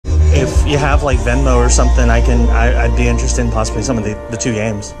if you have like Venmo or something, I'd be interested in possibly some of the 2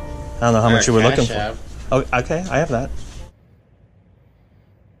 games. I don't know how much you were looking for. Oh, okay, I have that.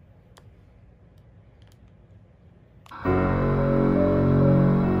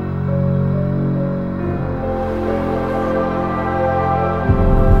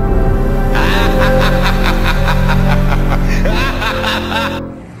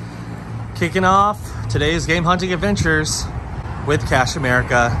 Kicking off today's game hunting adventures with Cash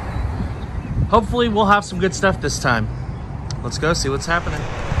America. Hopefully we'll have some good stuff this time. Let's go see what's happening.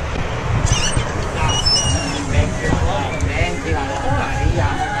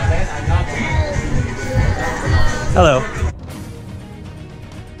 Hello.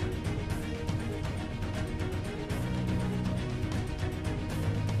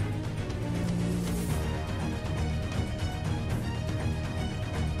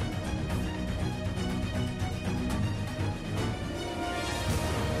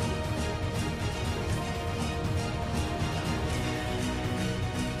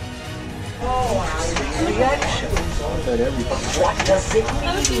 What does it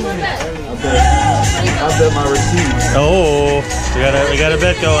mean? I bet my receipt. Oh, we got a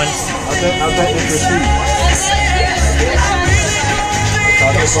bet going. I bet this receipt.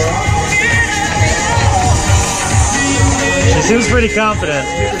 She seems pretty confident.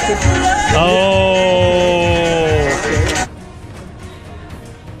 Oh.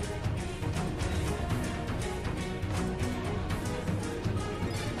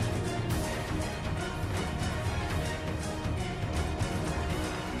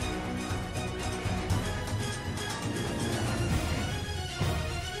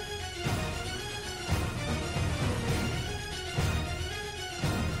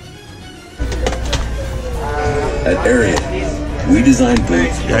 At Ariat, we design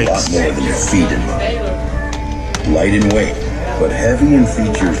boots with a lot more than your feet in them. Light in weight, but heavy in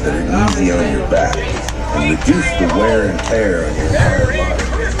features that are easy on your back and reduce the wear and tear on your entire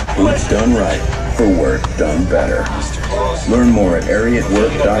body. Boots done right for work done better. Learn more at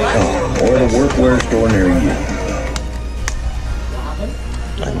ariatwork.com or the workwear store near you.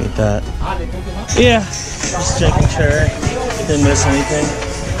 I need that. Yeah, just checking sure. Didn't miss anything.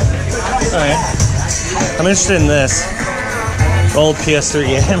 Alright. I'm interested in this old PS3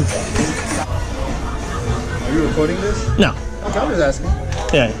 game. Are you recording this? No. Okay, I'm just asking.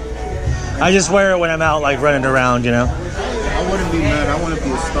 Yeah. I just wear it when I'm out, like, running around, you know? I wouldn't be mad. I want to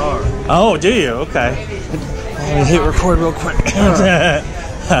be a star. Oh, do you? Okay. Let me hit record real quick. How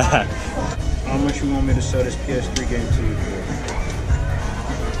much you want me to sell this PS3 game to you for?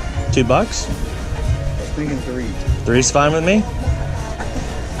 $2? I was thinking 3. 3's fine with me.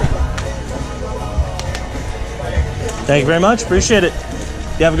 Thank you very much. Appreciate it.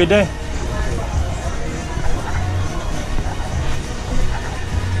 You have a good day.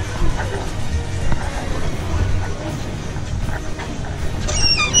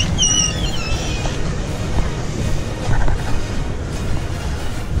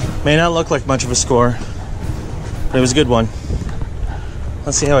 May not look like much of a score, but it was a good one.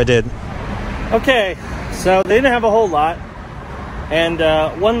 Let's see how I did. Okay, so they didn't have a whole lot. And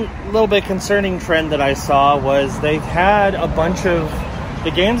one little bit concerning trend that I saw was they had a bunch of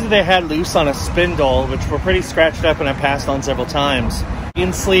the games that they had loose on a spindle, which were pretty scratched up and I passed on several times.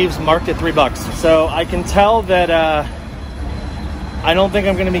 In sleeves marked at $3. So I can tell that I don't think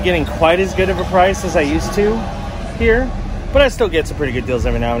I'm going to be getting quite as good of a price as I used to here, but I still get some pretty good deals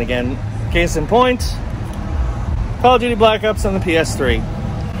every now and again. Case in point, Call of Duty Black Ops on the PS3.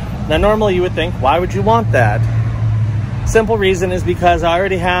 Now normally you would think, why would you want that? Simple reason is because I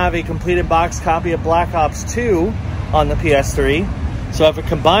already have a completed box copy of Black Ops 2 on the PS3. So if I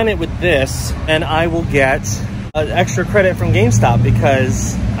combine it with this, and I will get extra credit from GameStop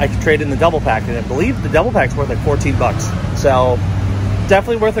because I can trade in the double pack. And I believe the double pack's worth like $14. So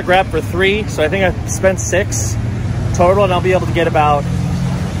definitely worth a grab for 3. So I think I spent 6 total, and I'll be able to get about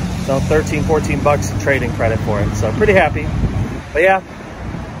 13, 14 bucks in trading credit for it. So I'm pretty happy. But yeah,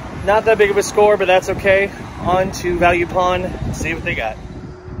 not that big of a score, but that's okay. On to Value Pawn, see what they got.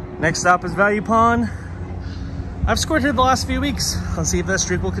 Next stop is Value Pawn. I've scored here the last few weeks. Let's see if that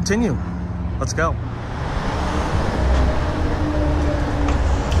streak will continue. Let's go.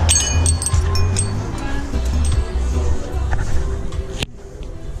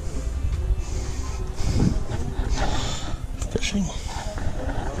 Fishing.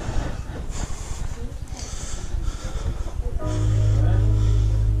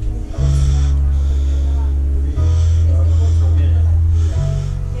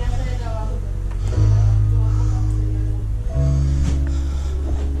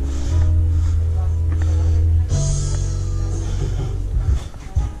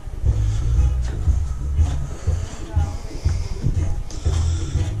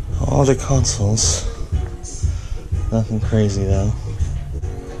 All the consoles. Nothing crazy though.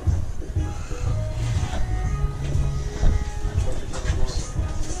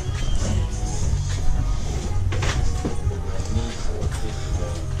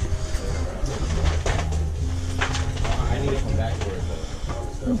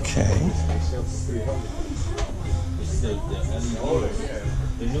 Okay.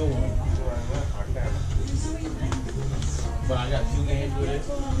 The new one. But I got 2 games with it.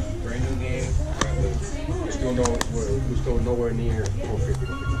 Brand new game. We're still nowhere near 450.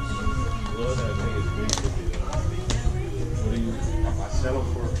 What do you? I sell them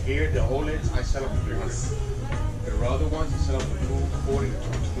for here. The OLEDs I sell them for 300. The other ones I sell them for 240 to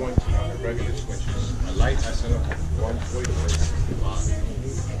 220 on the regular switches. The lights I sell them for 140 to 165.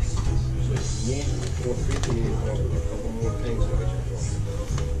 So it's me 450 and a couple more things that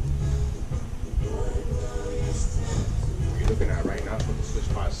you're looking at right now for the switch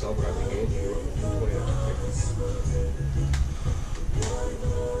by itself, but I think you're up to 220 to 250.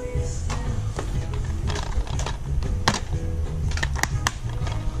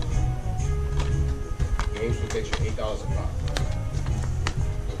 Games will get you $8 a pop.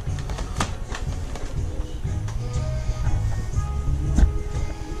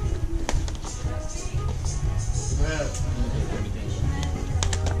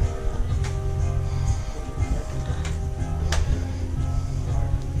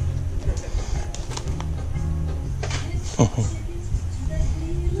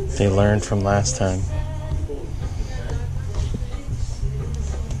 They learned from last time.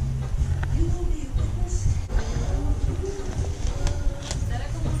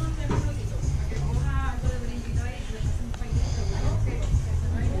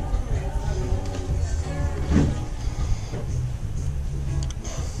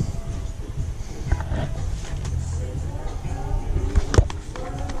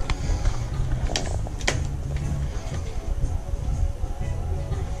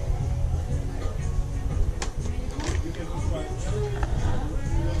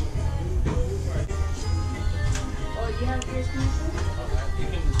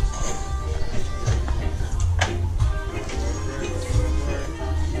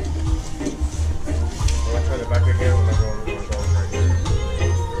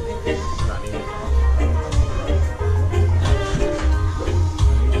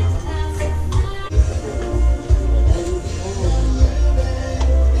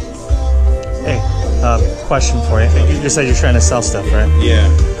 Question for you. You just said you're trying to sell stuff, right? Yeah.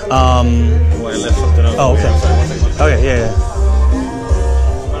 Well, I left something else. Oh, okay. Okay, yeah.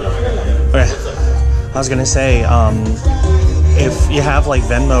 Okay. I was gonna say, if you have like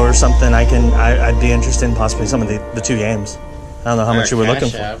Venmo or something, I'd be interested in possibly some of the 2 games. I don't know how much you were looking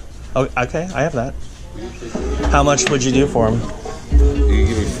for. Oh, okay, I have that. How much would you do for them? You can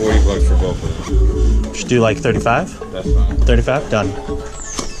give me $40 for both of them. Should do like 35? That's fine. 35? Done.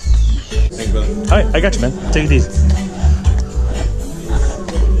 Thanks, brother. All right, I got you, man. Take it easy.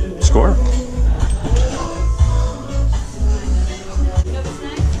 Score.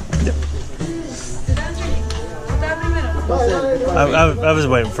 Yep. I was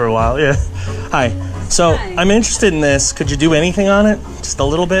waiting for a while. Yeah. Hi. So I'm interested in this. Could you do anything on it? Just a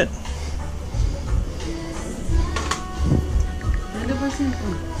little bit.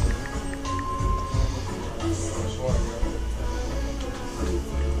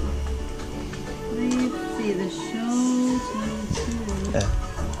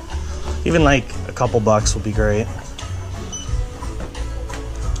 Even like a couple bucks would be great.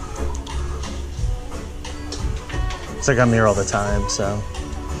 It's like I'm here all the time, so.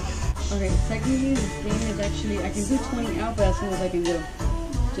 Okay, technically this game is actually, I can do 20 out, but as soon as I can do.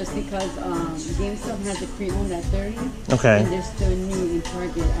 Just because GameStop has it pre-owned at 30. Okay. And they're still new in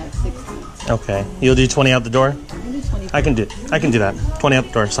Target at 60. Okay. You'll do 20 out the door? I can do 20. I can do that. 20 out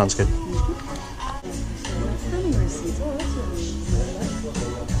the door sounds good.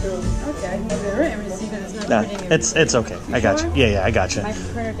 Nah, it's okay. I got you. Yeah, I got you. My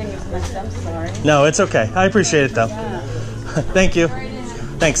printer thing is messed up, sorry. No, it's okay. I appreciate it though. Yeah. Thank you.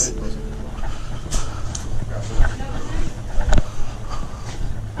 Thanks.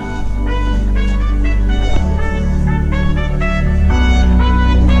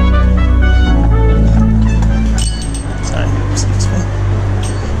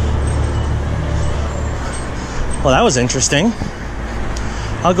 Well, that was interesting.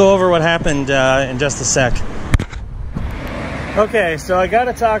 I'll go over what happened in just a sec. Okay, so I got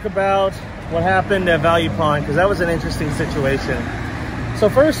to talk about what happened at Value Pawn because that was an interesting situation. So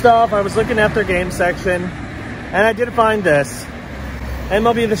first off, I was looking at their game section and I did find this.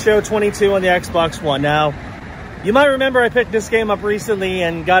 MLB The Show 22 on the Xbox One. Now, You might remember I picked this game up recently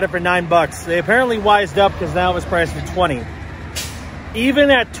and got it for $9. They apparently wised up because now it's priced at 20.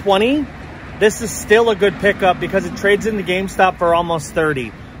 Even at 20, this is still a good pickup because it trades into GameStop for almost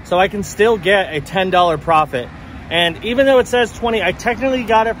 30. So I can still get a $10 profit. And even though it says 20, I technically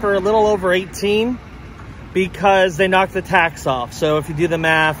got it for a little over 18 because they knocked the tax off. So if you do the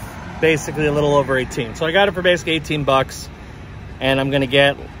math, basically a little over 18. So I got it for basically 18 bucks, and I'm gonna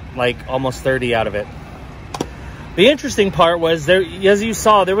get like almost 30 out of it. The interesting part was, there, as you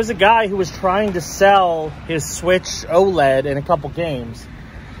saw, there was a guy who was trying to sell his Switch OLED in a couple games.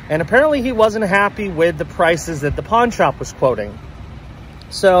 And apparently he wasn't happy with the prices that the pawn shop was quoting.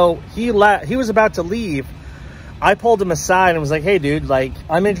 So he was about to leave. I pulled him aside and was like, hey dude, like,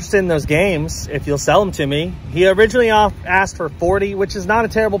 I'm interested in those games if you'll sell them to me. He originally asked for 40, which is not a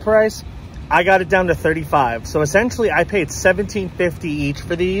terrible price. I got it down to 35. So essentially I paid $17.50 each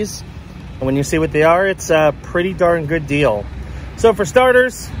for these. And when you see what they are, it's a pretty darn good deal. So for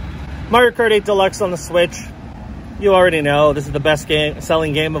starters, Mario Kart 8 Deluxe on the Switch. You already know this is the best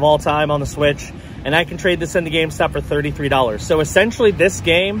selling game of all time on the Switch. And I can trade this into GameStop for $33. So essentially this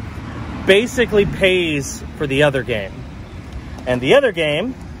game basically pays for the other game. And the other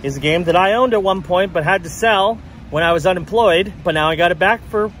game is a game that I owned at one point but had to sell when I was unemployed. But now I got it back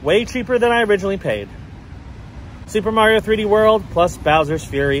for way cheaper than I originally paid. Super Mario 3D World plus Bowser's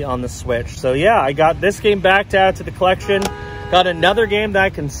Fury on the Switch. So yeah, I got this game back to add to the collection. Got another game that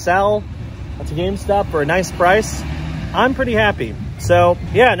I can sell to GameStop for a nice price. I'm pretty happy. So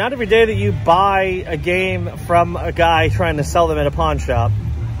yeah, not every day that you buy a game from a guy trying to sell them at a pawn shop.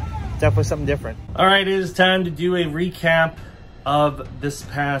 Definitely something different. All right, it is time to do a recap of this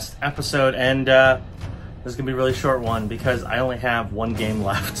past episode. And this is gonna be a really short one because I only have one game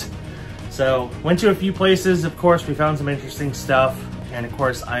left. So, went to a few places. Of course, we found some interesting stuff. And of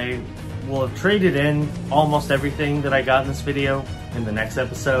course, I will have traded in almost everything that I got in this video in the next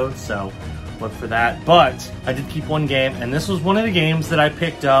episode. So, look for that. But I did keep one game, and this was one of the games that I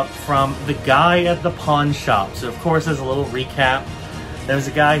picked up from the guy at the pawn shop. So, of course, as a little recap, there was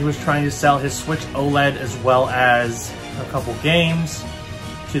a guy who was trying to sell his Switch OLED as well as a couple games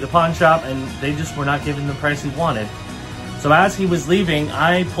to the pawn shop, and they just were not giving the price he wanted. So as he was leaving,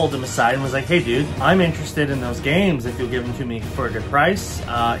 I pulled him aside and was like, hey dude, I'm interested in those games if you'll give them to me for a good price.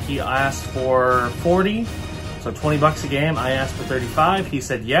 He asked for 40, so 20 bucks a game. I asked for 35. He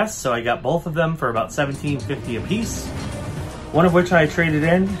said yes, so I got both of them for about $17.50 a piece. One of which I traded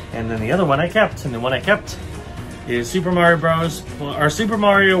in, and then the other one I kept. And the one I kept is Super Mario Bros. Or Super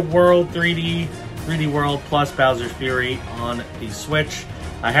Mario World 3D World plus Bowser's Fury on the Switch.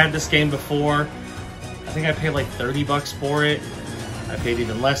 I had this game before. I think I paid like 30 bucks for it. I paid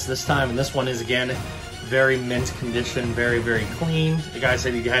even less this time, and this one is, again, very mint condition, very, very clean. The guy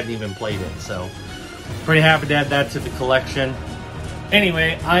said he hadn't even played it, so pretty happy to add that to the collection.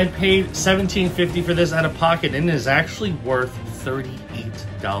 Anyway, I paid $17.50 for this out of pocket, and it is actually worth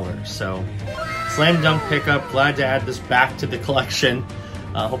 $38. So, slam dunk pickup. Glad to add this back to the collection.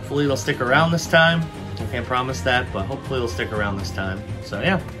 Hopefully it'll stick around this time. I can't promise that, but hopefully it'll stick around this time. So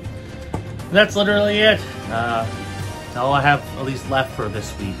yeah. That's literally it. That's all I have at least left for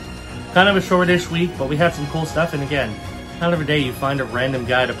this week. Kind of a shortish week, but we had some cool stuff. And again, not every day you find a random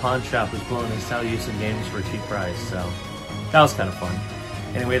guy at a pawn shop who's willing to sell you some games for a cheap price. So that was kind of fun.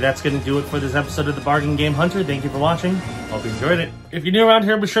 Anyway, that's going to do it for this episode of the Bargain Game Hunter. Thank you for watching. Hope you enjoyed it. If you're new around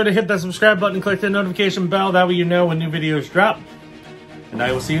here, be sure to hit that subscribe button and click the notification bell. That way you know when new videos drop. And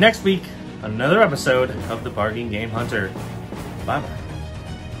I will see you next week on another episode of the Bargain Game Hunter. Bye-bye.